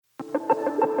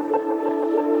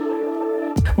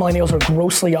Millennials are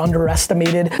grossly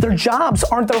underestimated. Their jobs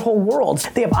aren't their whole worlds.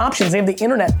 They have options. They have the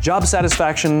internet. Job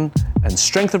satisfaction and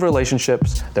strength of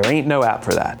relationships, there ain't no app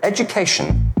for that.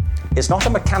 Education is not a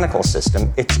mechanical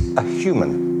system, it's a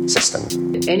human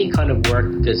system. Any kind of work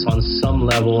that's on some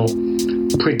level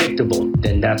predictable,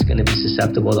 then that's going to be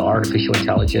susceptible to artificial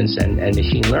intelligence and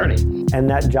machine learning. And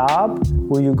that job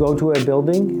where you go to a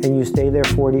building and you stay there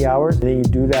 40 hours and then you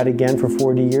do that again for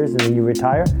 40 years and then you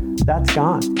retire, that's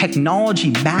gone.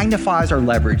 Technology magnifies our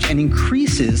leverage and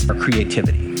increases our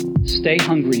creativity. Stay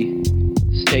hungry,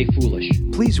 stay foolish.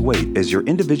 Please wait as your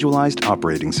individualized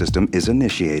operating system is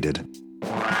initiated.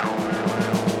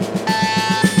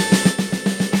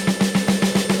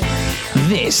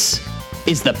 This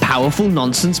is the Powerful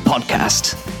Nonsense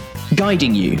Podcast,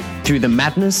 guiding you through the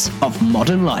madness of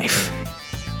modern life.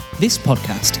 This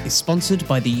podcast is sponsored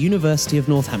by the University of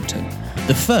Northampton,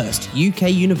 the first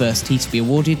UK university to be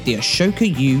awarded the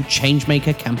Ashoka U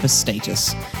Changemaker Campus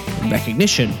status, in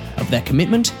recognition of their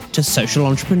commitment to social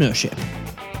entrepreneurship.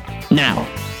 Now,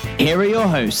 here are your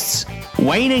hosts,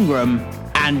 Wayne Ingram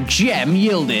and Jem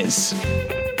Yildiz.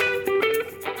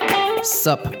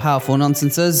 Sup, Powerful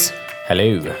Nonsenses.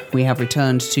 Hello. We have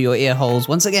returned to your ear holes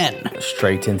once again.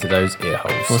 Straight into those ear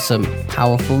holes. For some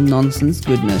powerful nonsense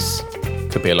goodness.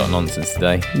 Could be a lot of nonsense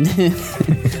today.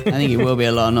 I think it will be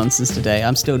a lot of nonsense today.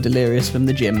 I'm still delirious from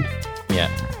the gym. Yeah,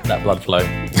 that blood flow.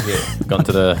 Gone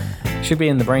to the... Should be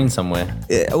in the brain somewhere.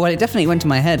 Well, it definitely went to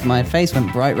my head. My face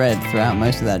went bright red throughout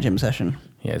most of that gym session.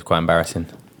 Yeah, it's quite embarrassing.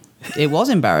 It was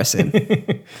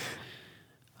embarrassing.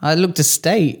 I looked a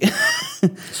state.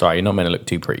 Sorry, you're not meant to look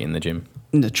too pretty in the gym.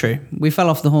 No, true. We fell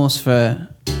off the horse for...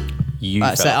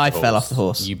 I fell off the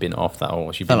horse. You've been off that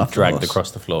horse. You've been dragged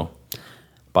across the floor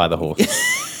by the horse.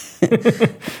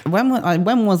 When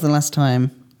was the last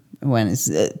time? When?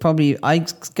 It's probably... I'm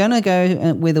going to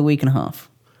go with a week and a half.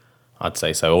 I'd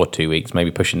say so, or 2 weeks. Maybe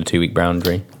pushing the 2 week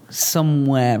boundary.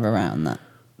 Somewhere around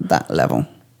that level.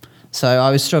 So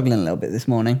I was struggling a little bit this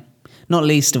morning. Not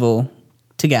least of all,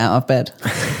 to get out of bed.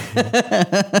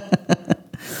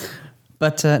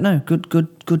 But no,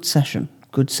 good session.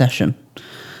 Good session.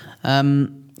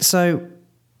 So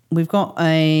we've got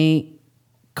a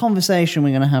conversation we're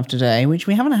going to have today, which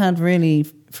we haven't had really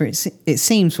for it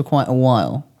seems for quite a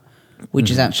while,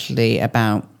 which is actually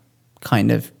about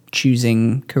kind of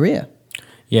choosing career.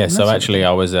 Yeah. So actually,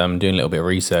 I was doing a little bit of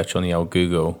research on the old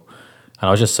Google, and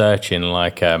I was just searching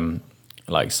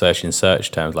searching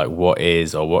search terms like what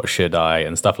is or what should I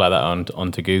and stuff like that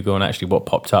onto Google, and actually what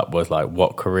popped up was like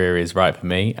what career is right for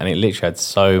me, and it literally had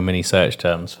so many search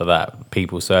terms for that,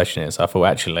 people searching it. So I thought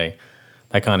actually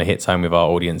that kind of hits home with our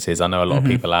audiences. I know a lot of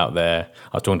people out there.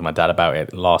 I was talking to my dad about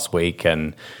it last week,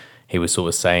 and he was sort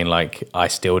of saying like, I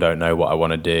still don't know what I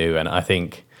want to do, and I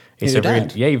think it's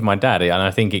even my dad, and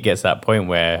I think it gets to that point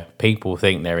where people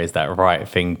think there is that right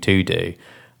thing to do.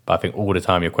 But I think all the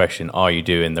time your question, are you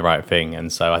doing the right thing?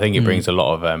 And so I think it brings a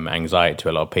lot of anxiety to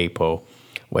a lot of people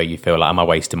where you feel like, am I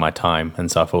wasting my time?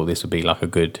 And so I thought this would be like a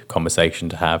good conversation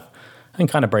to have and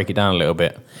kind of break it down a little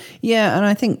bit. Yeah, and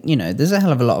I think, there's a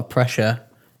hell of a lot of pressure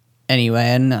anyway,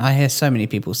 and I hear so many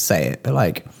people say it, but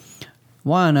like,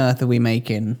 why on earth are we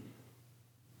making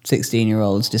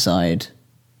 16-year-olds decide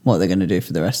what they're going to do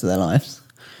for the rest of their lives?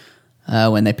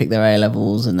 When they pick their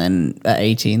A-levels and then at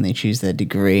 18 they choose their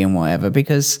degree and whatever.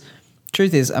 Because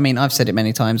truth is, I've said it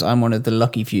many times, I'm one of the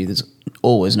lucky few that's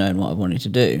always known what I wanted to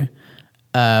do.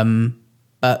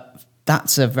 But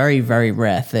that's a very, very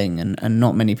rare thing, and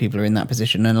not many people are in that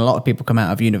position. And a lot of people come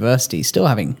out of university still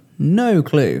having no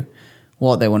clue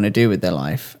what they want to do with their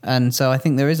life. And so I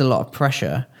think there is a lot of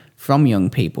pressure from young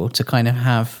people to kind of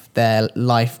have their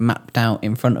life mapped out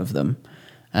in front of them.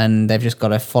 And they've just got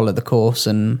to follow the course,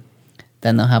 and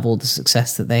then they'll have all the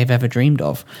success that they've ever dreamed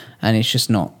of. And it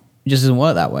just doesn't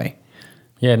work that way.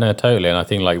 Yeah, no, totally. And I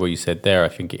think like what you said there, I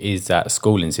think it is that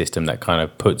schooling system that kind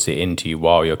of puts it into you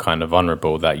while you're kind of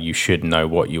vulnerable, that you should know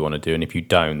what you want to do. And if you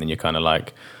don't, then you're kind of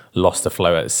like lost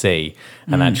afloat at sea.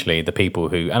 And actually the people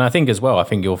who, and I think as well, I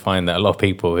think you'll find that a lot of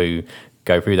people who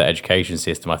go through that education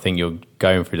system, I think you're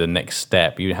going through the next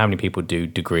step. How many people do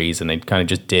degrees and they kind of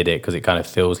just did it because it kind of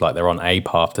feels like they're on a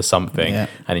path to something, and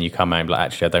then you come out and be like,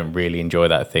 actually, I don't really enjoy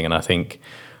that thing. And I think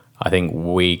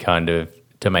we kind of,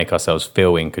 to make ourselves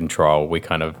feel in control, we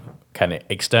kind of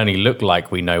externally look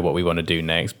like we know what we want to do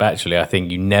next, but actually I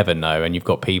think you never know. And you've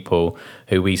got people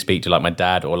who we speak to, like my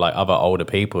dad or like other older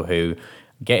people, who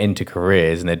get into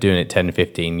careers and they're doing it 10,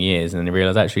 15 years and then they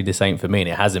realize actually this ain't for me and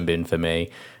it hasn't been for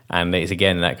me. And it's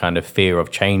again that kind of fear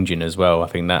of changing as well. I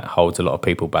think that holds a lot of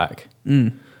people back.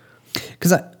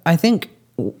 Because I think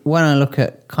when I look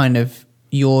at kind of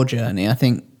your journey, I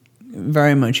think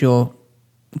very much you're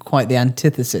quite the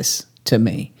antithesis to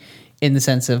me, in the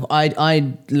sense of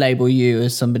I label you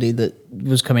as somebody that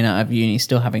was coming out of uni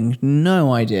still having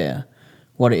no idea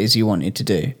what it is you wanted to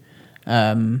do.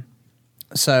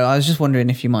 So I was just wondering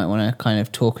if you might want to kind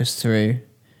of talk us through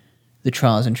the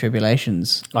trials and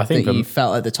tribulations I think that you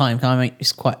felt at the time. I mean,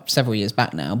 it's quite several years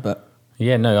back now, but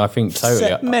yeah, no, I think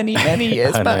totally. Many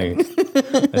years I back. know.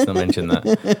 Let's not mention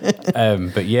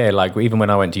that. But yeah, like even when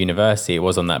I went to university, it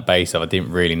was on that base of I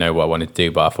didn't really know what I wanted to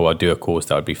do, but I thought I'd do a course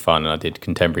that would be fun, and I did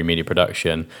contemporary media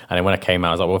production. And then when I came out,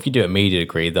 I was like, well, if you do a media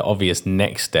degree, the obvious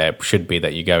next step should be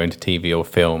that you go into TV or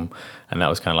film. And that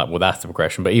was kind of like, well, that's the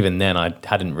progression. But even then, I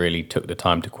hadn't really took the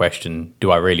time to question, do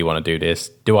I really want to do this?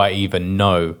 Do I even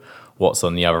know what's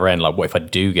on the other end? Like, what if I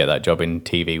do get that job in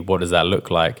TV? What does that look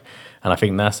like? And I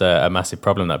think that's a massive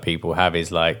problem that people have,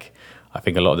 is like, I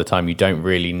think a lot of the time you don't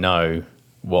really know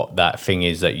what that thing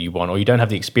is that you want, or you don't have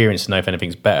the experience to know if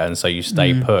anything's better, and so you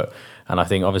stay put. And I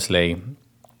think obviously,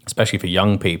 especially for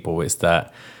young people, it's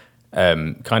that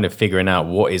kind of figuring out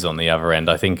what is on the other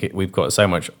end. I think we've got so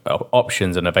much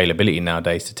options and availability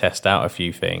nowadays to test out a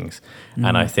few things.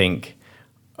 And I think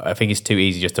it's too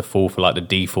easy just to fall for like the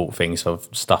default things of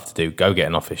stuff to do. Go get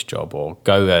an office job, or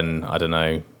go and I don't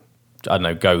know,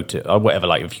 go to or whatever.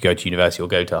 Like if you go to university or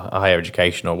go to higher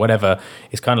education or whatever,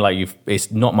 it's kind of like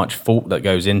it's not much thought that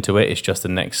goes into it. It's just the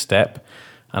next step.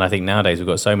 And I think nowadays we've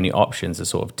got so many options to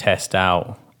sort of test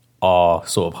out our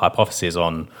sort of hypotheses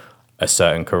on a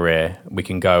certain career. We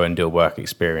can go and do a work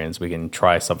experience. We can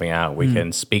try something out. We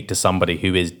can speak to somebody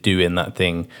who is doing that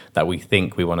thing that we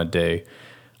think we want to do.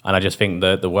 And I just think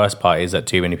the worst part is that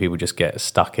too many people just get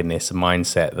stuck in this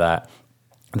mindset that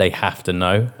they have to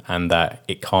know and that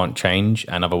it can't change,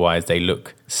 and otherwise they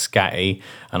look scatty.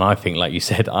 And I think, like you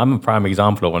said, I'm a prime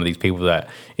example of one of these people that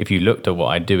if you looked at what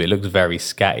I do, it looks very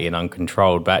scatty and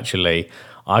uncontrolled, but actually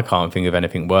I can't think of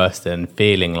anything worse than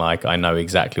feeling like I know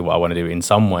exactly what I want to do. In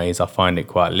some ways, I find it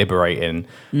quite liberating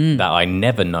that I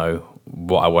never know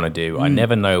what I want to do. I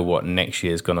never know what next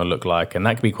year is going to look like, and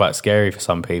that can be quite scary for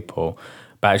some people.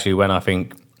 But actually, when I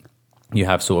think you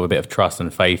have sort of a bit of trust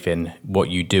and faith in what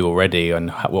you do already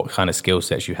and what kind of skill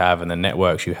sets you have and the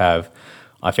networks you have,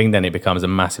 I think then it becomes a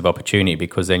massive opportunity,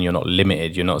 because then you're not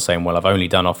limited. You're not saying, well, I've only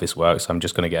done office work, so I'm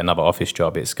just going to get another office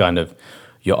job. It's kind of,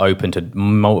 you're open to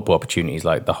multiple opportunities.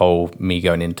 Like the whole, me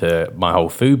going into my whole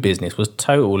food business was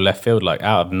total left field, like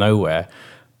out of nowhere.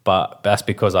 But that's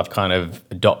because I've kind of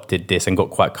adopted this and got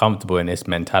quite comfortable in this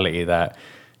mentality that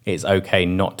it's okay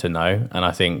not to know. And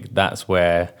I think that's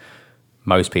where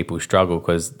most people struggle,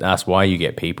 because that's why you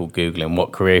get people Googling,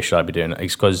 what career should I be doing?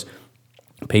 It's because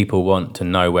people want to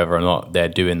know whether or not they're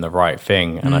doing the right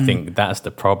thing. And I think that's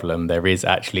the problem. There is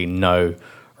actually no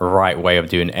right way of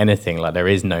doing anything. Like there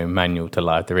is no manual to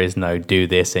life. There is no do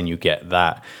this and you get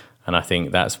that. And I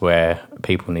think that's where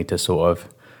people need to sort of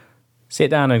sit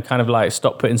down and kind of like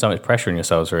stop putting so much pressure on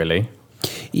yourselves, really.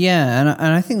 Yeah,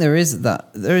 and I think there is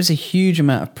a huge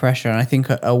amount of pressure, and I think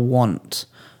a want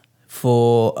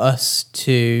for us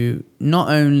to not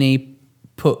only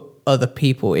put other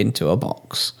people into a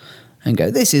box and go,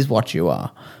 this is what you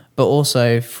are, but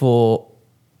also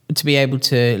to be able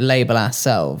to label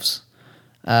ourselves.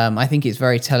 I think it's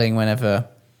very telling whenever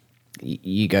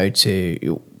you go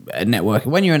to a network,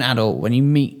 when you're an adult, when you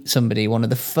meet somebody, one of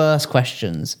the first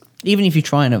questions, even if you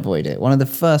try and avoid it, one of the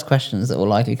first questions that will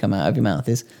likely come out of your mouth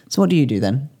is, so what do you do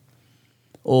then?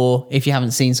 Or if you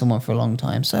haven't seen someone for a long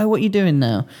time, so what are you doing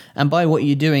now? And by what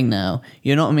you're doing now,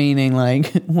 you're not meaning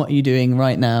like what you're doing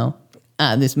right now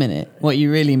at this minute. What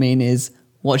you really mean is,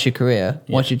 what's your career?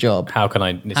 Yeah. What's your job? How can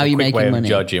I? It's How a you quick way of money?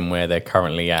 Judging where they're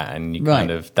currently at, and you kind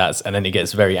of and then it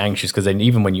gets very anxious, because then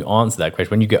even when you answer that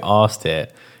question, when you get asked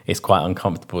it, it's quite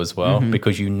uncomfortable as well,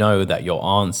 because you know that your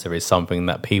answer is something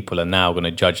that people are now going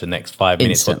to judge the next 5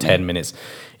 minutes or 10 minutes.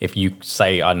 If you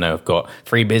say, I don't know, I've got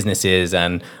 3 businesses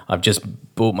and I've just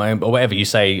bought my own, or whatever you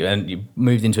say, and you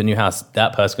moved into a new house,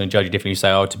 that person's going to judge you differently. You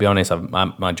say, oh, to be honest,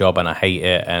 I'm my job and I hate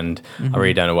it and I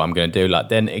really don't know what I'm going to do. Like,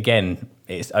 then again,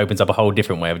 it opens up a whole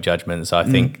different way of judgment. So I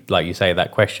think, like you say,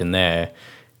 that question there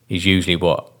is usually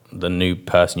what the new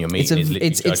person you're meeting is literally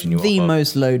judging you off of. It's the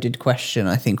most loaded question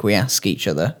I think we ask each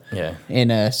other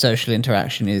in a social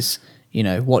interaction is, you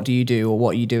know, what do you do, or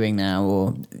what are you doing now,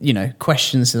 or, you know,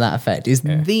 questions to that effect is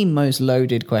the most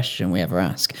loaded question we ever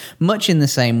ask. Much in the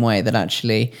same way that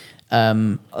actually,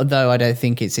 although I don't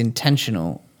think it's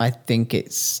intentional, I think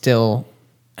it still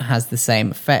has the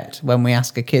same effect when we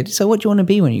ask a kid, so what do you want to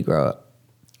be when you grow up?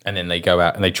 And then they go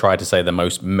out and they try to say the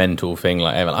most mental thing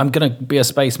like ever. I'm going to be a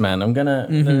spaceman. I'm going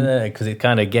to... Because it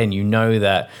kind of, again, you know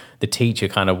that the teacher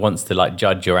kind of wants to like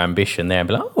judge your ambition there and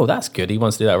be like, oh, that's good. He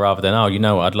wants to do that, rather than, oh, you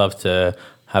know what, I'd love to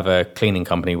have a cleaning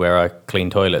company where I clean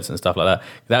toilets and stuff like that.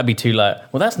 That'd be too like,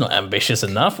 well, that's not ambitious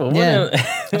enough. Or yeah.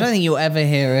 I don't think you'll ever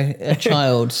hear a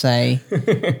child say,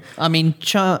 I mean,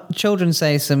 children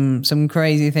say some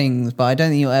crazy things, but I don't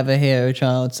think you'll ever hear a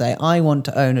child say, I want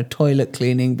to own a toilet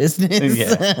cleaning business.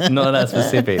 Yeah, not that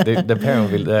specific. The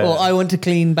parent will be there. Or I want to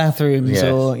clean bathrooms, Yes.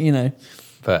 or, you know,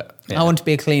 But yeah. I want to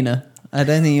be a cleaner. I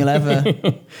don't think you'll ever,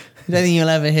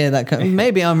 hear that.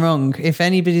 Maybe I'm wrong. If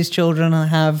anybody's children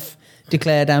have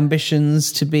declared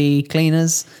ambitions to be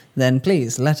cleaners, then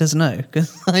please let us know,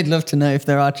 because I'd love to know if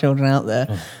there are children out there.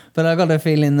 But I've got a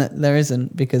feeling that there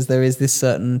isn't, because there is this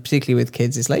certain, particularly with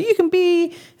kids, it's like, you can be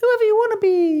whoever you want to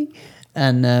be.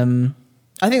 And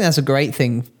I think that's a great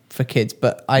thing for kids,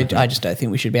 but I just don't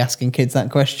think we should be asking kids that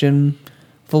question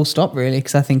full stop, really,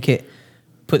 because I think it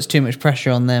puts too much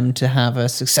pressure on them to have a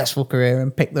successful career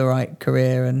and pick the right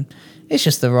career, and it's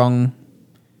just the wrong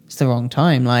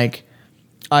time. Like,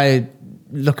 I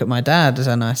look at my dad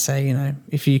and I say, you know,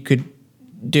 if you could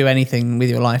do anything with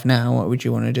your life now, what would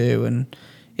you want to do? And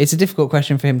it's a difficult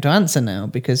question for him to answer now,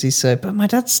 because he's but my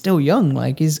dad's still young.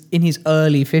 Like, he's in his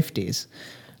early 50s.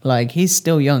 Like, he's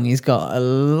still young. He's got a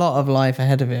lot of life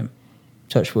ahead of him.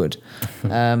 Touch wood.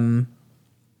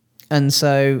 And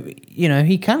so, you know,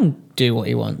 he can do what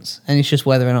he wants, and it's just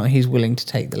whether or not he's willing to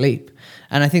take the leap.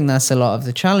 And I think that's a lot of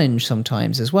the challenge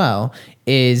sometimes as well,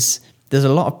 is there's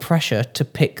a lot of pressure to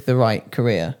pick the right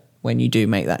career when you do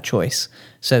make that choice,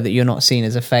 so that you're not seen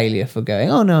as a failure for going,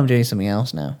 oh no, I'm doing something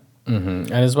else now.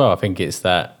 Mm-hmm. And as well, I think it's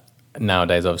that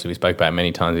nowadays, obviously we spoke about it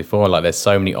many times before, like there's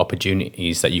so many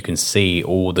opportunities that you can see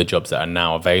all the jobs that are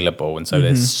now available, and so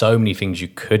there's so many things you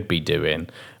could be doing,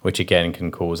 which again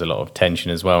can cause a lot of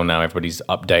tension as well. Now everybody's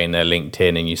updating their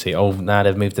LinkedIn, and you see, oh, now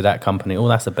they've moved to that company, oh,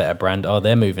 that's a better brand, oh,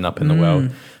 they're moving up in the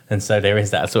world. And so there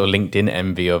is that sort of LinkedIn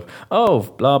envy of, oh,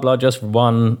 blah, blah, just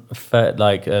won,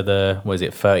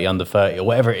 30 under 30 or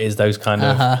whatever it is, those kind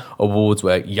of awards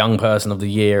where young person of the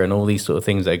year and all these sort of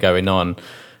things that are going on.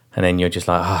 And then you're just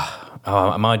like,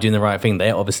 oh, am I doing the right thing?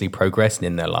 They're obviously progressing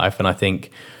in their life. And I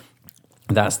think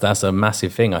that's a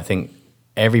massive thing. I think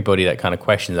everybody that kind of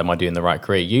questions, am I doing the right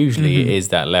career? Usually it is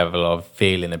that level of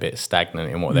feeling a bit stagnant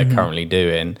in what they're currently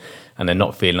doing, and they're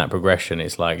not feeling that progression.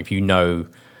 It's like, if you know,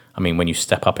 I mean, when you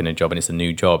step up in a job and it's a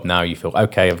new job, now you feel,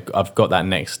 okay, I've got that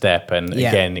next step. And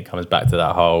again, it comes back to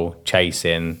that whole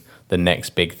chasing the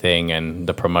next big thing and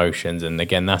the promotions. And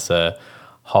again, that's a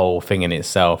whole thing in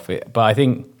itself. But I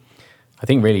think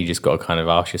really you just got to kind of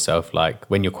ask yourself, like,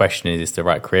 when you're questioning, is this the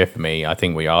right career for me? I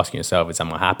think what you're asking yourself is,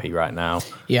 am I happy right now?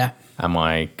 Yeah. Am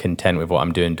I content with what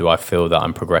I'm doing? Do I feel that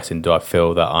I'm progressing? Do I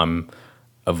feel that I'm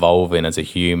evolving as a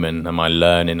human? Am I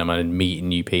learning? Am I meeting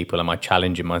new people? Am I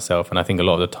challenging myself? And I think a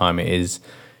lot of the time it is,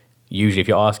 usually if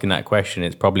you're asking that question,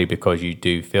 it's probably because you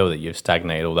do feel that you've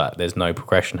stagnated, or that there's no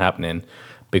progression happening.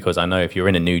 Because I know if you're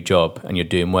in a new job and you're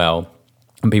doing well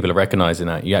and people are recognizing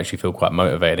that, you actually feel quite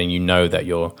motivated, and you know that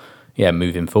you're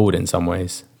moving forward in some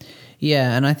ways.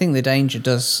 Yeah, and I think the danger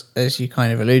does, as you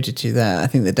kind of alluded to there, I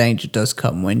think the danger does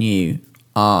come when you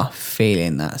are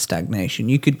feeling that stagnation.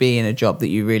 You could be in a job that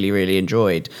you really, really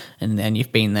enjoyed, and then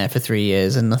you've been there for 3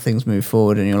 years and nothing's moved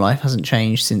forward and your life hasn't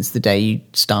changed since the day you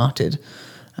started.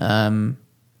 And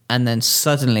then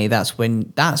suddenly that's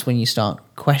when you start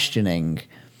questioning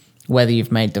whether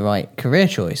you've made the right career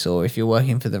choice, or if you're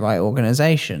working for the right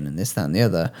organization, and this, that, and the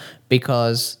other,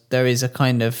 because there is a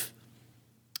path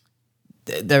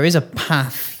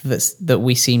that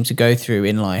we seem to go through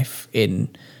in life in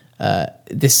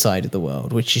this side of the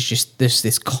world, which is just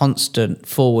this constant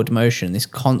forward motion, this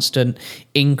constant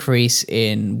increase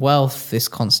in wealth, this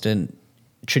constant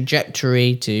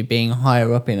trajectory to being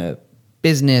higher up in a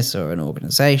business or an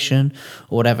organization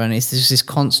or whatever, and it's just this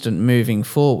constant moving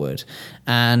forward.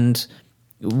 And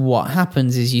what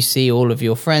happens is you see all of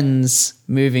your friends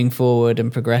moving forward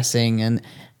and progressing,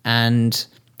 and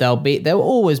there'll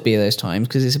always be those times,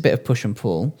 because it's a bit of push and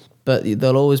pull, but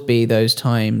there'll always be those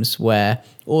times where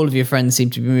all of your friends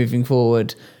seem to be moving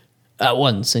forward at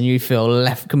once and you feel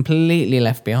completely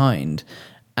left behind.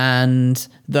 And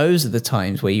those are the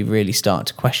times where you really start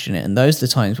to question it, and those are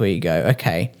the times where you go,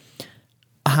 okay,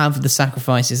 have the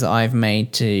sacrifices that I've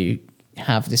made to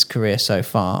have this career so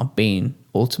far been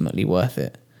ultimately worth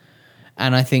it?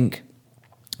 And I think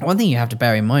one thing you have to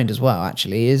bear in mind as well,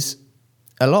 actually, is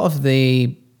a lot of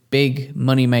the big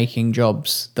money-making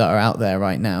jobs that are out there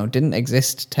right now didn't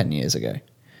exist 10 years ago.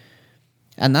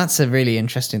 And that's a really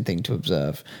interesting thing to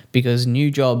observe, because new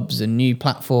jobs and new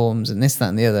platforms and this, that,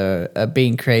 and the other are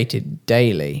being created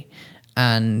daily.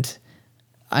 And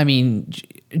I mean,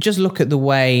 just look at the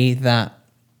way that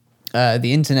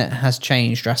the internet has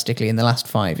changed drastically in the last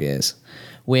 5 years.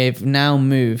 we've now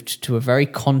moved to a very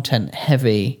content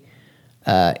heavy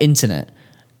internet.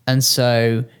 And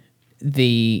so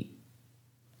the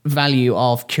value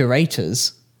of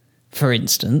curators, for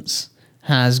instance,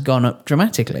 has gone up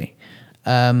dramatically.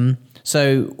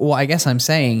 So what I guess I'm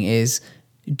saying is,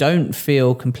 don't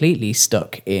feel completely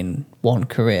stuck in one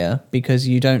career because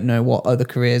you don't know what other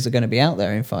careers are going to be out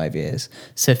there in 5 years.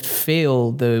 So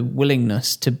feel the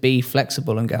willingness to be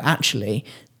flexible and go, actually,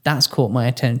 that's caught my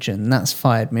attention. That's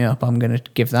fired me up. I'm going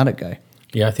to give that a go.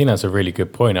 Yeah, I think that's a really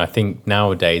good point. I think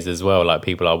nowadays as well, like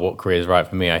people are, what career is right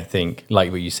for me? I think,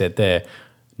 like what you said there,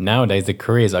 nowadays the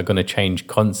careers are going to change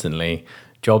constantly.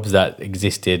 Jobs that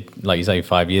existed, like you say,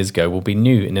 5 years ago will be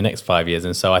new in the next 5 years.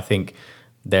 And so I think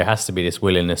there has to be this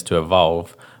willingness to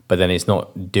evolve, but then it's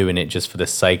not doing it just for the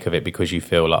sake of it because you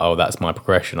feel like, oh, that's my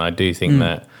progression. I do think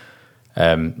that,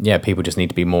 people just need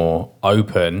to be more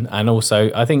open. And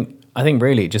also, I think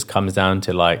really it just comes down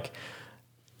to like,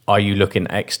 are you looking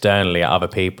externally at other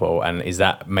people, and is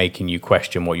that making you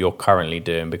question what you're currently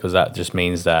doing? Because that just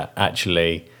means that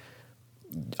actually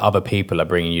other people are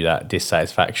bringing you that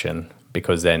dissatisfaction,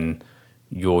 because then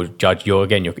you're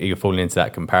falling into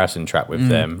that comparison trap with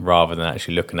them rather than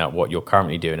actually looking at what you're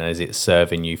currently doing and is it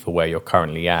serving you for where you're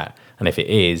currently at. And if it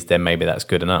is, then maybe that's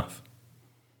good enough.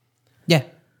 Yeah,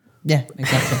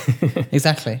 exactly.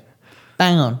 Exactly.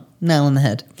 Bang on. Nail on the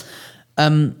head.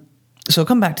 So I'll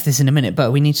come back to this in a minute,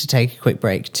 but we need to take a quick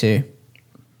break to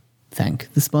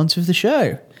thank the sponsor of the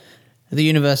show, the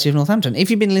University of Northampton.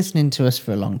 If you've been listening to us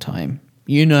for a long time,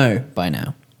 you know by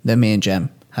now that me and Jem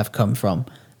have come from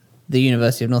the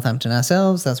University of Northampton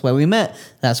ourselves. That's where we met.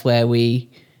 That's where we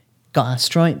got our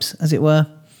stripes, as it were.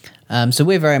 So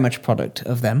we're very much a product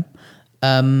of them.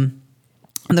 And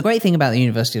the great thing about the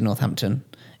University of Northampton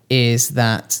is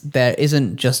that there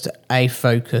isn't just a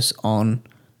focus on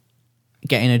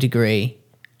getting a degree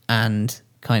and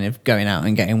kind of going out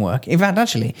and getting work. In fact,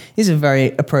 actually, this is a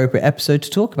very appropriate episode to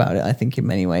talk about it, I think, in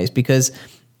many ways, because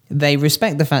they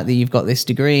respect the fact that you've got this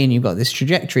degree and you've got this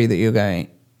trajectory that you're going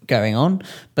on,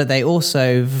 but they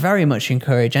also very much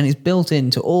encourage, and it's built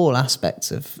into all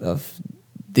aspects of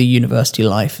the university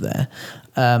life there,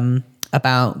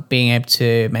 about being able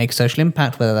to make a social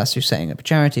impact, whether that's through setting up a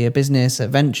charity, a business, a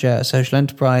venture, a social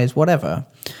enterprise, whatever,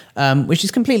 which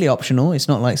is completely optional. It's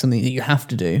not like something that you have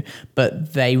to do,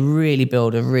 but they really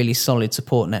build a really solid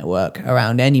support network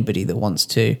around anybody that wants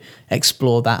to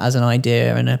explore that as an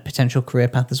idea and a potential career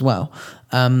path as well.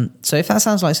 So if that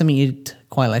sounds like something you'd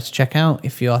quite like to check out,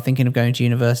 if you are thinking of going to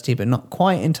university but not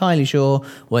quite entirely sure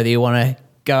whether you want to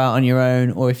go out on your own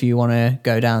or if you want to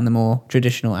go down the more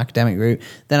traditional academic route,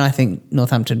 then I think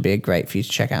Northampton would be a great for you to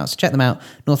check out. So check them out,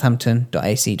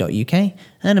 northampton.ac.uk,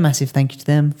 and a massive thank you to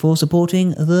them for supporting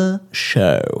the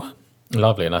show.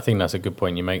 Lovely, and I think that's a good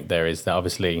point you make there, is that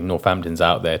obviously Northampton's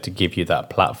out there to give you that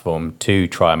platform to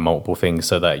try multiple things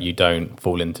so that you don't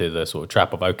fall into the sort of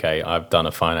trap of, okay, I've done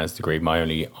a finance degree, my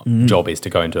only job is to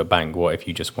go into a bank. What if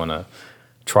you just want to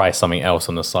try something else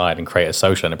on the side and create a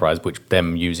social enterprise which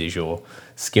then uses your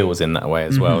skills in that way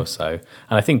as well? So, and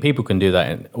I think people can do that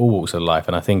in all walks of life,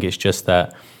 and I think it's just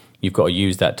that you've got to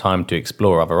use that time to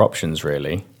explore other options,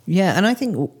 really. Yeah, and I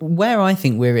think where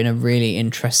we're in a really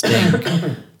interesting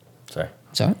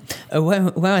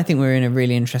where I think we're in a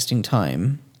really interesting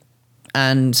time,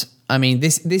 and I mean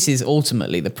this is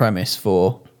ultimately the premise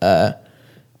for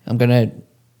I'm going to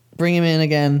bring him in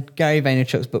again, Gary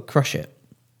Vaynerchuk's book Crush It.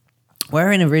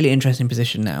 We're in a really interesting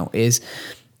position now, is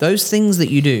those things that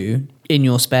you do in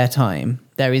your spare time,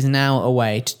 there is now a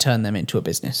way to turn them into a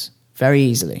business very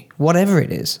easily, whatever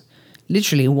it is,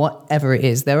 literally whatever it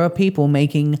is. There are people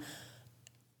making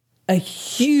a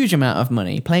huge amount of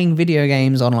money playing video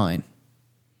games online.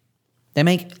 They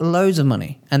make loads of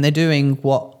money, and they're doing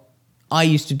what I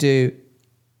used to do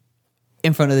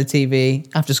in front of the TV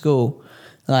after school,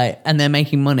 and they're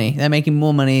making money. They're making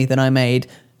more money than I made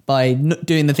by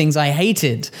doing the things I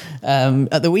hated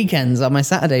at the weekends on my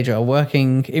Saturday job,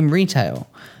 working in retail,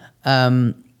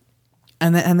 and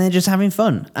they're just having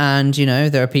fun. And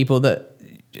there are people that,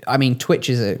 I mean, Twitch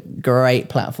is a great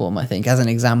platform, I think, as an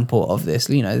example of this.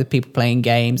 The people playing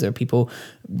games, there are people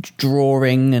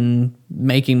drawing and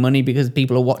making money because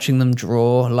people are watching them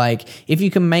draw. Like, if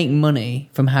you can make money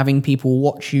from having people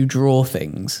watch you draw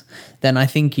things, then I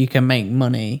think you can make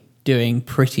money doing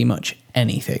pretty much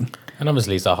anything. And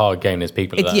obviously it's a hard game. There's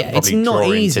people that are probably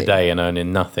drawing today and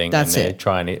earning nothing. That's and they're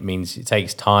trying. It means it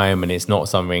takes time, and it's not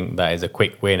something that is a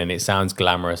quick win, and it sounds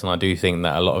glamorous. And I do think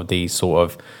that a lot of these sort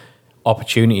of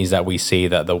opportunities that we see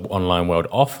that the online world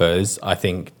offers, I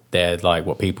think they're like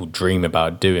what people dream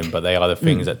about doing, but they are the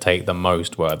things that take the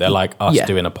most work. They're like us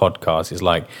doing a podcast. It's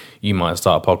like you might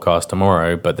start a podcast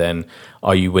tomorrow, but then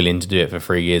are you willing to do it for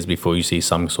 3 years before you see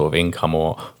some sort of income,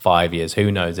 or 5 years?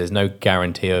 Who knows? There's no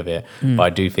guarantee of it. But I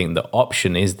do think the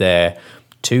option is there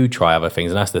to try other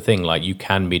things. And that's the thing, like you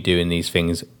can be doing these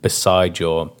things beside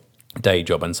your day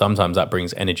job, and sometimes that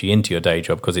brings energy into your day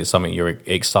job because it's something you're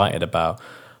excited about.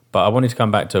 But I wanted to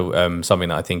come back to something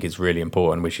that I think is really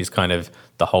important, which is kind of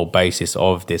the whole basis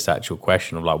of this actual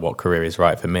question of like what career is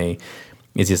right for me,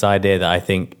 is this idea that I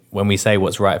think when we say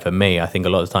what's right for me, I think a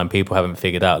lot of the time people haven't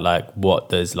figured out like what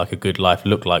does like a good life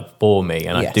look like for me.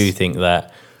 And I do think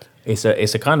that it's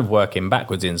a kind of working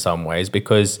backwards in some ways,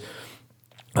 because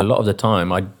a lot of the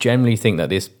time I generally think that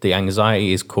the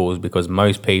anxiety is caused because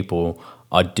most people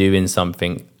are doing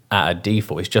something at a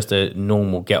default. It's just a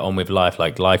normal get on with life,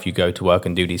 like life, you go to work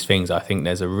and do these things. I think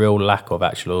there's a real lack of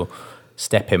actual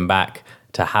stepping back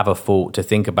to have a thought, to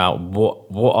think about what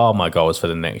are my goals for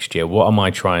the next year? What am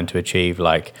I trying to achieve?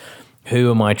 Like,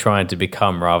 who am I trying to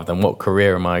become, rather than what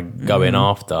career am I going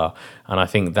after? And I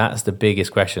think that's the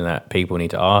biggest question that people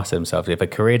need to ask themselves. If a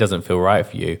career doesn't feel right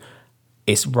for you,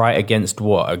 it's right against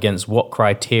what? Against what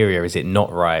criteria is it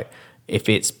not right? If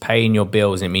it's paying your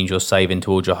bills and it means you're saving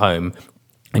towards your home,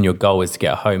 and your goal is to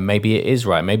get a home, maybe it is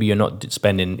right. Maybe you're not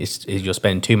you're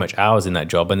spending too much hours in that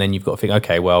job, and then you've got to think,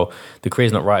 okay, well, the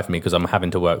career's not right for me because I'm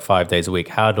having to work 5 days a week.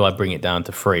 How do I bring it down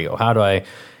to 3? Or how do I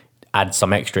add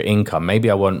some extra income? Maybe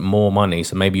I want more money,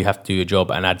 so maybe you have to do your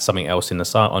job and add something else on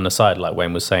the side, like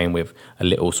Wayne was saying, with a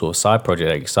little sort of side project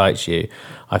that excites you.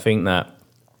 I think that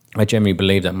I generally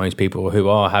believe that most people who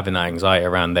are having that anxiety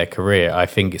around their career, I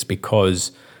think it's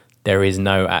because there is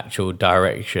no actual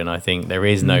direction. I think there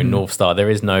is no North Star.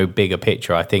 There is no bigger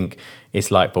picture. I think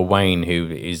it's like for Wayne, who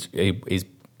is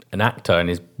an actor and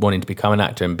is wanting to become an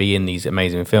actor and be in these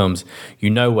amazing films,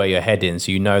 you know where you're heading,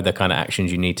 so you know the kind of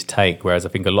actions you need to take. Whereas I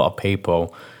think a lot of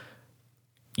people,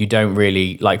 you don't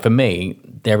really, like for me,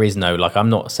 there is no, like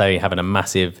I'm not saying having a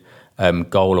massive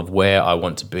goal of where I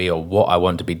want to be or what I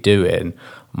want to be doing.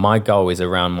 My goal is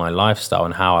around my lifestyle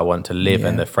and how I want to live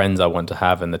and the friends I want to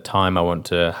have and the time I want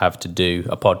to have to do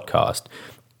a podcast,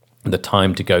 the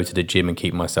time to go to the gym and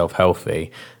keep myself healthy,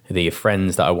 the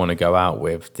friends that I want to go out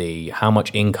with, the how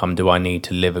much income do I need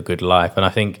to live a good life. And I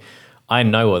think I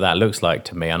know what that looks like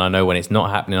to me, and I know when it's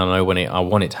not happening, I know when I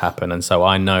want it to happen. And so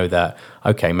I know that,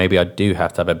 okay, maybe I do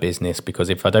have to have a business, because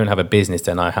if I don't have a business,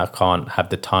 then I can't have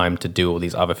the time to do all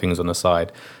these other things on the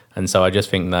side. And so I just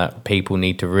think that people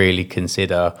need to really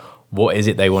consider what is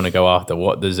it they want to go after,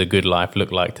 what does a good life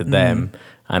look like to them,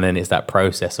 and then it's that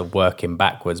process of working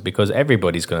backwards, because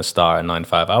everybody's going to start at 9 to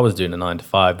 5. I was doing a 9 to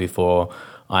 5 before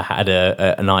I had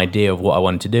an idea of what I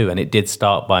wanted to do, and it did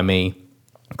start by me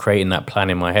creating that plan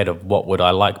in my head of what would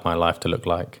I like my life to look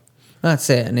like. That's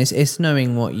it, and it's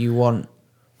knowing what you want.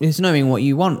 It's knowing what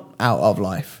you want out of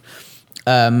life.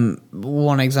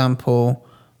 One example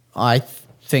I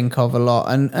think of a lot,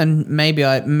 and maybe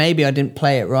I didn't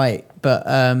play it right, but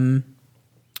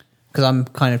because I'm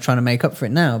kind of trying to make up for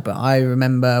it now. But I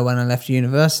remember when I left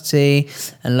university,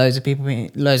 and loads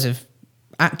of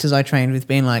actors I trained with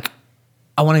being like,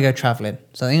 I want to go traveling,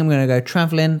 so I think I'm going to go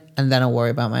traveling, and then I'll worry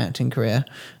about my acting career.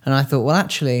 And I thought, well,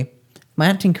 actually, my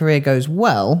acting career goes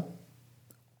well,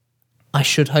 I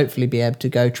should hopefully be able to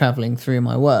go traveling through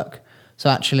my work. So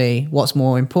actually, what's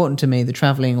more important to me, the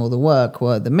traveling or the work?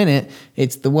 Well, at the minute,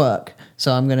 it's the work.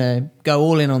 So I'm going to go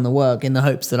all in on the work in the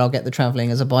hopes that I'll get the traveling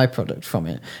as a byproduct from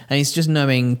it. And it's just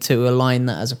knowing to align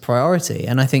that as a priority.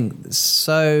 And I think it's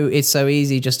so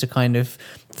easy just to kind of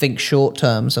think short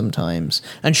term sometimes.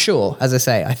 And sure, as I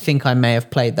say, I think I may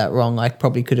have played that wrong. I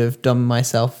probably could have done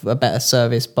myself a better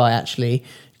service by actually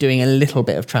doing a little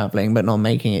bit of traveling, but not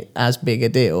making it as big a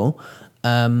deal.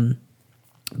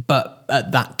 But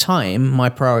at that time, my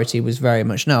priority was very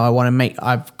much, no,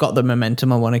 I've got the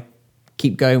momentum. I want to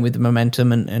keep going with the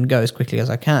momentum and go as quickly as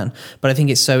I can. But I think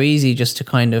it's so easy just to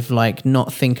kind of like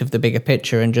not think of the bigger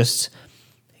picture and just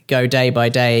go day by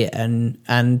day.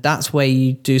 And that's where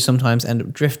you do sometimes end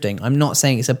up drifting. I'm not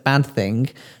saying it's a bad thing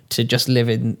to just live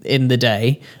in the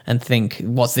day and think,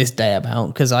 what's this day about?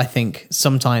 Because I think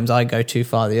sometimes I go too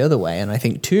far the other way and I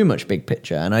think too much big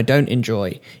picture, and I don't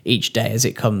enjoy each day as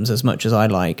it comes as much as I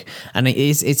like. And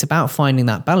it's about finding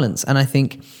that balance. And I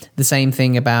think the same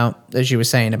thing about, as you were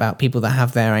saying, about people that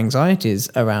have their anxieties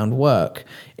around work.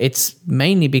 It's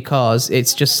mainly because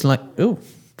it's just like,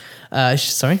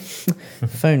 sorry,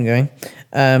 phone going,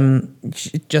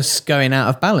 just going out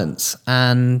of balance.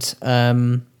 And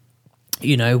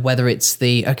you know, whether it's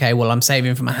I'm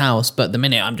saving from a house, but the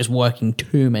minute I'm just working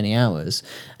too many hours.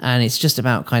 And it's just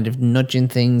about kind of nudging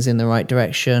things in the right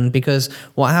direction, because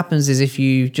what happens is if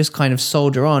you just kind of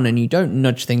soldier on and you don't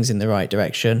nudge things in the right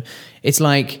direction, it's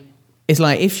like I'm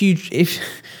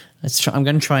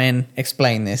going to try and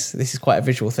explain this. This is quite a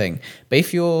visual thing. But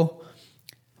if you're,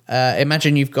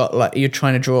 imagine you've got like, you're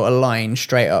trying to draw a line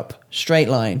straight up, straight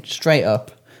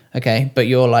up. Okay. But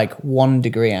you're like 1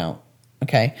 degree out.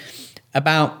 Okay.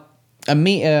 About a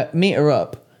meter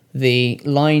up, the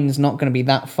line's not going to be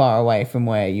that far away from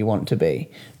where you want to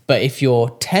be. But if you're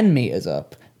 10 meters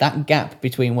up, that gap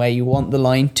between where you want the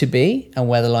line to be and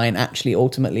where the line actually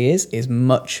ultimately is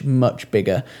much, much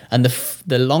bigger. And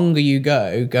the longer you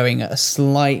go, going at a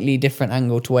slightly different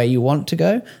angle to where you want to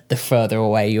go, the further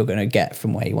away you're going to get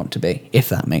from where you want to be, if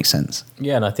that makes sense.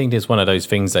 Yeah, and I think it's one of those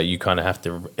things that you kind of have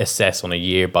to assess on a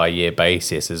year-by-year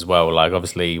basis as well. Like,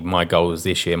 obviously, my goals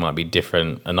this year might be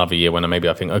different another year when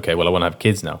I think, okay, well, I want to have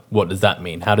kids now. What does that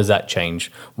mean? How does that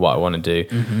change what I want to do?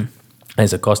 Mm-hmm.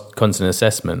 It's a constant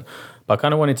assessment. But I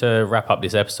kind of wanted to wrap up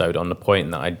this episode on the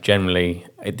point that I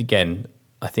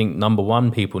think number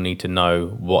one, people need to know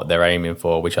what they're aiming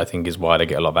for, which I think is why they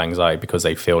get a lot of anxiety, because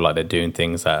they feel like they're doing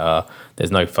things that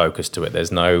there's no focus to it.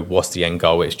 There's no what's the end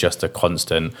goal. It's just a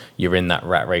constant, you're in that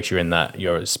rat race,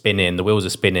 you're spinning, the wheels are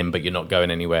spinning, but you're not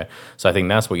going anywhere. So I think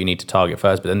that's what you need to target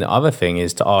first. But then the other thing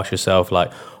is to ask yourself,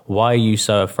 like, why are you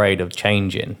so afraid of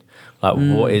changing? Like,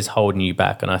 what is holding you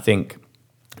back? And I think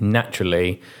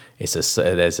naturally,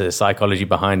 there's a psychology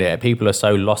behind it. People are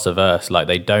so loss averse, like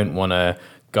they don't want to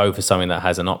go for something that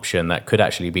has an option that could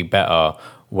actually be better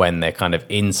when they're kind of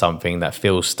in something that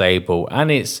feels stable. And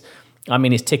it's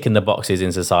ticking the boxes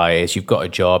in society. You've got a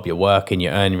job, you're working,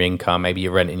 you're earning your income, maybe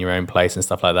you're renting your own place and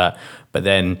stuff like that. But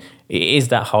then it is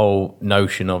that whole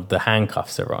notion of the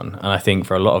handcuffs are on. And I think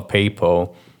for a lot of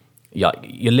people,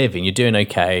 you're living, you're doing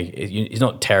okay. It's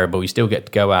not terrible. You still get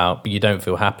to go out, but you don't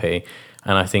feel happy.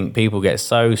 And I think people get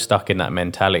so stuck in that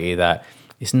mentality that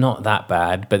it's not that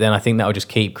bad. But then I think that will just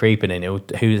keep creeping in.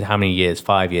 How many years?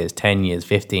 5 years, 10 years,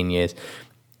 15 years.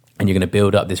 And you're going to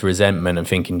build up this resentment and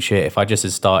thinking, shit, if I just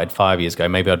had started 5 years ago,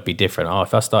 maybe I'd be different.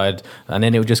 If I started, and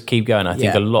then it will just keep going. I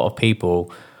think a lot of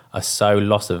people are so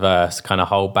loss averse, kind of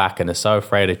hold back and are so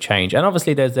afraid of change. And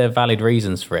obviously there's valid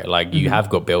reasons for it. Like you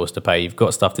have got bills to pay, you've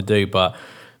got stuff to do, but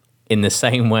in the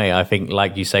same way, I think,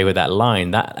 like you say with that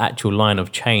line, that actual line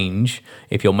of change,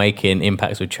 if you're making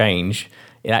impacts of change,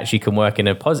 it actually can work in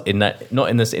a positive,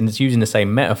 it's using the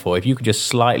same metaphor. If you could just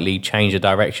slightly change the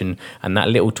direction and that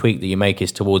little tweak that you make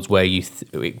is towards where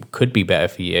it could be better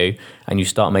for you, and you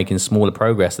start making smaller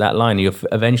progress, that line, you're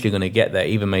eventually going to get there,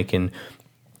 even making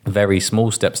very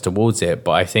small steps towards it.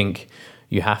 But I think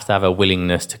you have to have a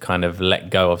willingness to kind of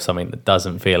let go of something that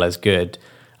doesn't feel as good.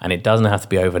 And it doesn't have to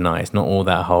be overnight. It's not all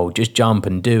that whole just jump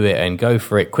and do it and go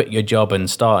for it, quit your job and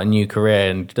start a new career.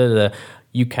 And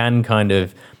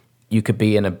you could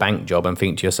be in a bank job and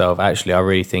think to yourself, actually, I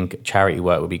really think charity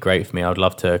work would be great for me. I would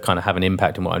love to kind of have an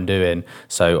impact in what I'm doing.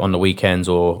 So on the weekends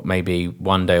or maybe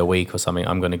one day a week or something,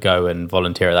 I'm going to go and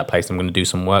volunteer at that place. I'm going to do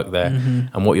some work there.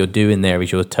 Mm-hmm. And what you're doing there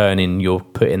is you're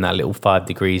putting that little 5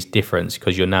 degrees difference,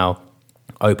 because you're now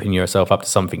open yourself up to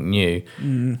something new.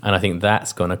 And I think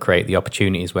that's going to create the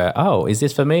opportunities where, is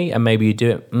this for me? And maybe you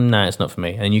do it, no, it's not for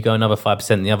me. And you go another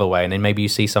 5% the other way, and then maybe you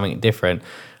see something different.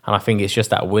 And I think it's just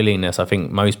that willingness. I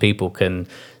think most people can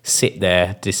sit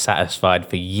there dissatisfied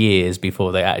for years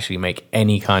before they actually make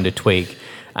any kind of tweak.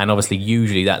 And obviously,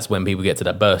 usually that's when people get to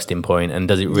that bursting point. And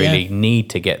does it really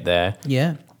need to get there?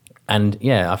 Yeah. And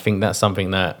I think that's something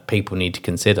that people need to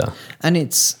consider. And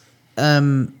it's,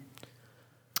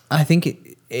 I think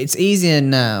it's easier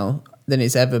now than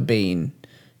it's ever been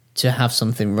to have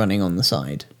something running on the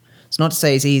side. It's not to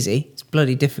say it's easy. It's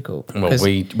bloody difficult. Well,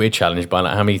 we're challenged by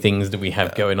how many things do we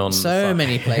have going on? So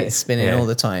many plates spinning all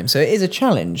the time. So it is a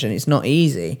challenge, and it's not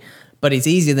easy. But it's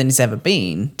easier than it's ever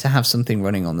been to have something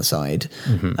running on the side.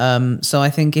 Mm-hmm. So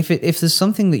I think if there's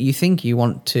something that you think you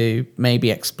want to maybe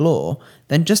explore,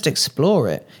 then just explore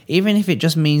it. Even if it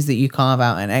just means that you carve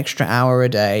out an extra hour a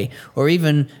day, or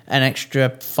even an extra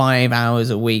 5 hours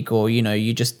a week, or,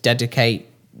 you just dedicate,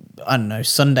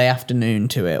 Sunday afternoon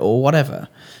to it or whatever.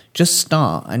 Just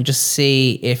start and just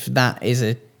see if that is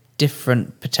a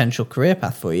different potential career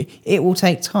path for you. It will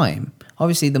take time.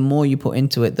 Obviously, the more you put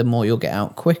into it, the more you'll get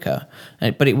out quicker.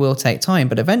 But it will take time.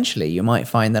 But eventually, you might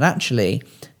find that actually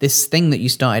this thing that you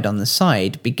started on the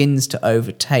side begins to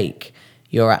overtake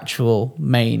your actual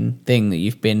main thing that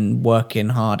you've been working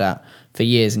hard at for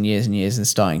years and years and years and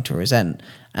starting to resent.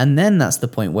 And then that's the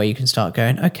point where you can start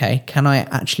going, okay, can I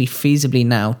actually feasibly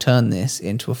now turn this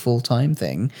into a full-time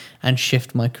thing and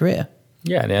shift my career?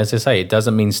 Yeah, and as I say, it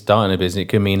doesn't mean starting a business. It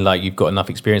could mean like you've got enough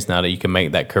experience now that you can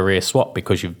make that career swap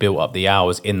because you've built up the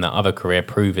hours in that other career,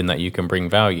 proving that you can bring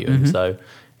value. And so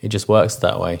it just works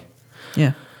that way.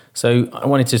 Yeah. So I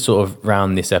wanted to sort of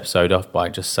round this episode off by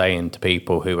just saying to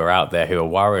people who are out there who are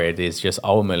worried is just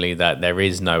ultimately that there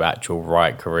is no actual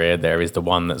right career. There is the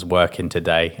one that's working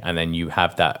today, and then you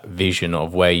have that vision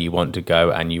of where you want to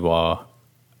go, and you are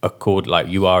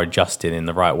adjusting in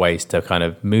the right ways to kind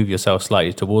of move yourself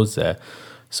slightly towards there.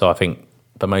 So I think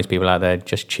for most people out there,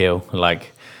 just chill.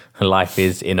 Like, life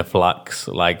is in a flux.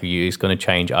 Like, it's going to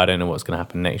change. I don't know what's going to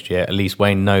happen next year. At least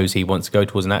Wayne knows he wants to go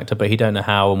towards an actor, but he don't know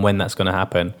how and when that's going to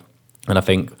happen. And I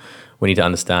think we need to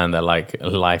understand that like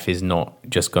life is not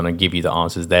just going to give you the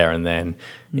answers there and then.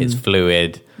 It's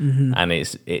fluid, and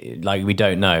it's like we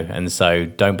don't know. And so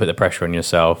don't put the pressure on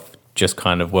yourself. Just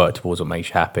kind of work towards what makes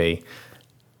you happy.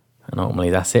 And ultimately,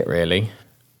 that's it, really.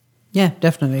 Yeah,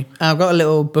 definitely. I've got a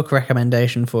little book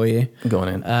recommendation for you. Go on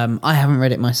in. I haven't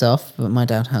read it myself, but my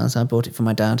dad has. I bought it for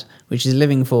my dad, which is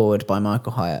Living Forward by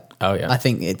Michael Hyatt. Oh, yeah. I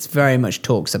think it's very much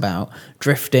talks about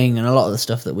drifting and a lot of the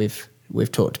stuff that we've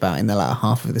talked about in the latter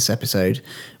half of this episode,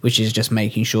 which is just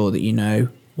making sure that you know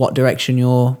what direction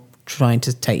you're trying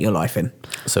to take your life in.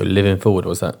 So Living Forward,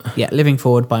 was that? Yeah, Living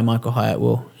Forward by Michael Hyatt.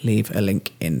 We'll leave a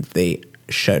link in the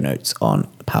show notes on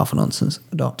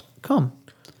powerfulnonsense.com.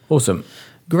 Awesome.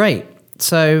 Great.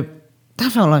 So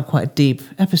that felt like quite a deep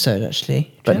episode,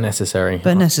 actually. But necessary.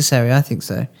 But necessary, I think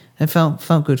so. It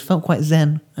felt good. Felt quite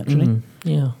zen, actually.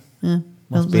 Yeah.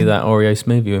 Must be zen. that Oreo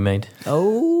smoothie we made.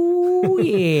 Oh,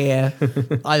 yeah.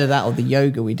 Either that or the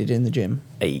yoga we did in the gym.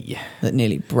 Hey. That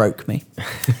nearly broke me.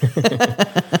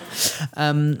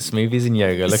 Smoothies and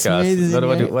yoga. Look at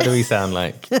us. What do we sound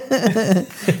like?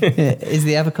 Is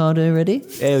the avocado ready?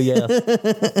 Oh, yeah.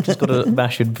 Just got to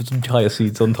mash it and put some chia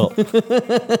seeds on top.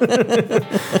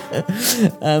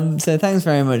 So thanks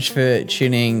very much for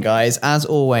tuning in, guys. As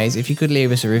always, if you could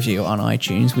leave us a review on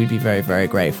iTunes, we'd be very, very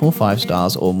grateful. 5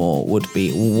 stars or more would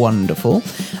be wonderful.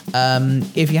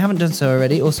 If you haven't done so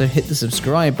already, also hit the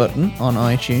subscribe button on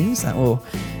iTunes. That will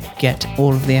get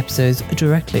all of the episodes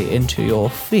directly into your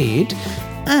feed.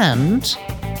 And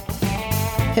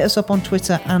hit us up on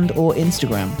Twitter and or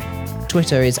Instagram.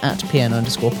 Twitter is at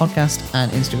PN_podcast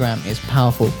and Instagram is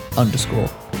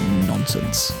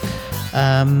powerful_nonsense.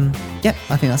 Yeah,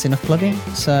 I think that's enough plugging.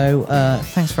 So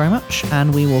thanks very much,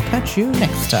 and we will catch you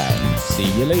next time. See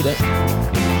you later.